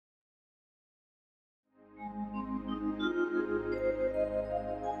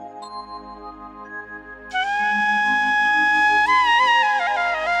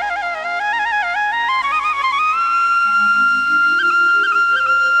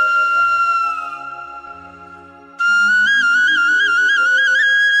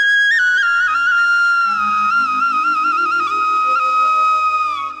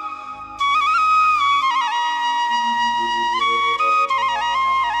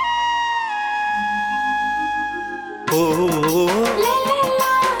ओ ला ला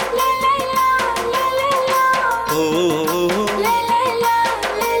ला ला ला ला ला ला ओ ला ला ला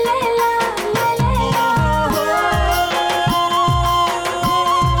ला ला ला ला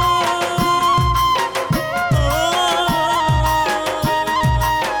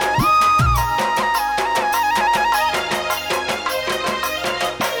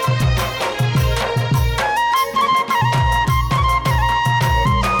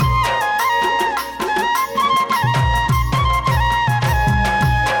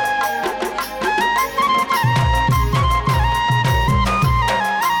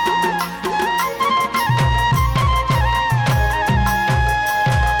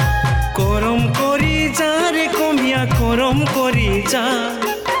करम करी जा रे कमिया करम करी जा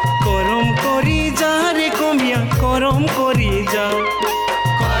करम करी जा रे कमिया करम करी जा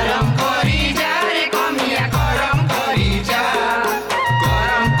करम करी जा रे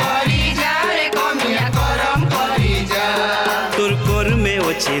कमिया करम करी जा तोर कर में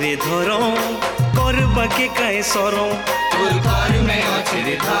अच्छे रे धरम कर बाके काए सरम तोर कर में अच्छे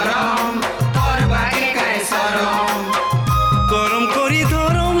रे धरम कर बाके काए सरम करम करी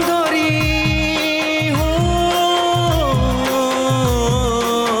धरम धरी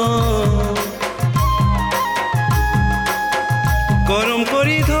करम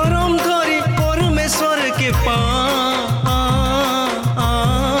करी धरम धरी परमेश्वर के पा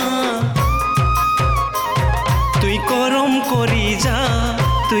तुई करम करी जा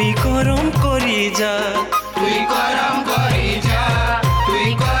तुई करम करी जा तुई करम करी जा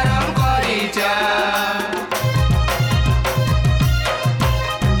तुई करम करी जा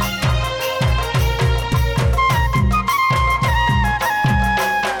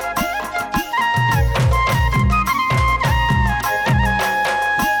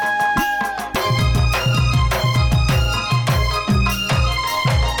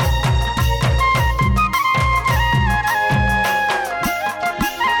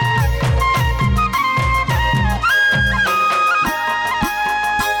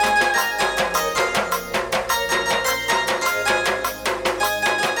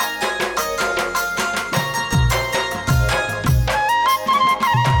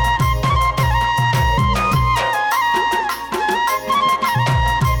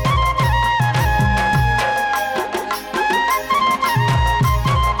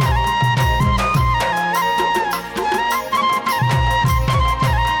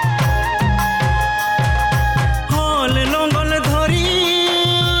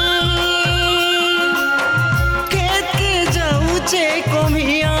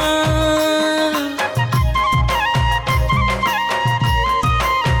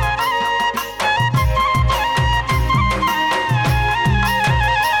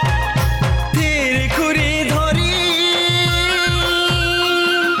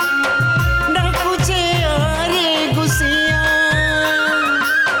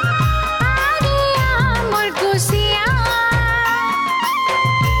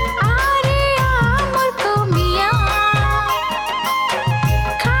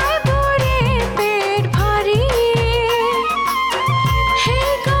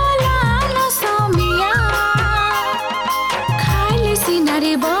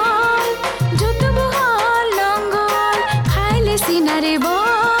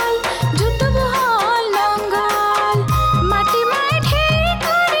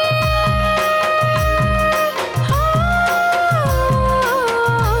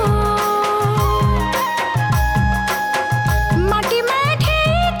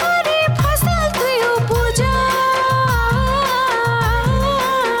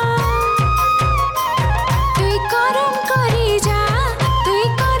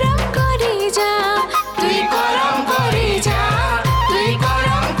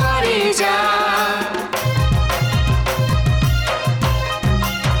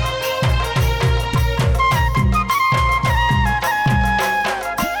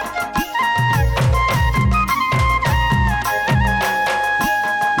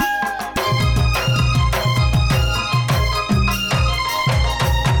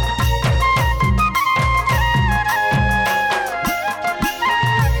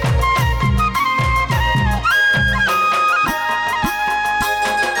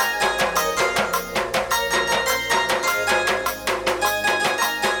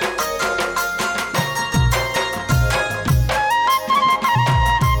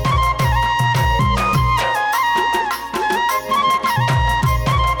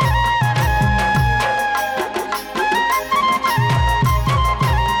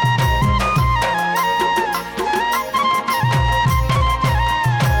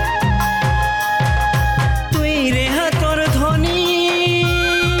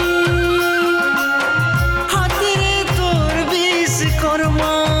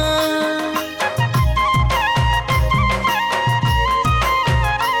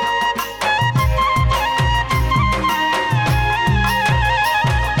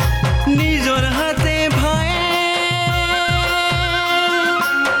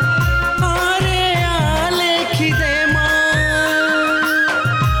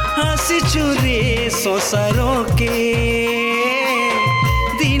संसारोके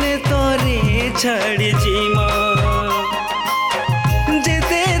दिने तोरे छाड़ जीमा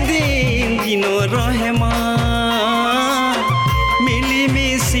जेते दिन दिनो रहेमा मिली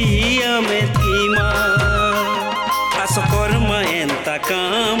मिसी आमे थीमा आसो कर्मा एंता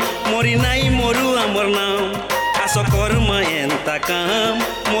काम मोरी नाई मोरू आमर नाम आसो कर्मा एंता काम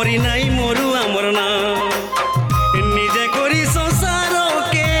मोरी नाई मोरू आमर नाम निजे करी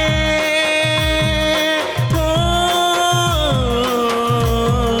संसारोके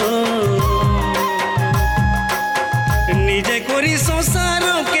निजे करी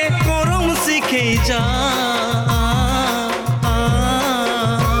संसारोके करम शिखे जा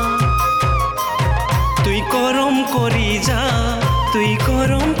তুই করম করি যা তুই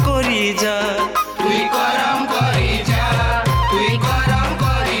করম করি যা তুই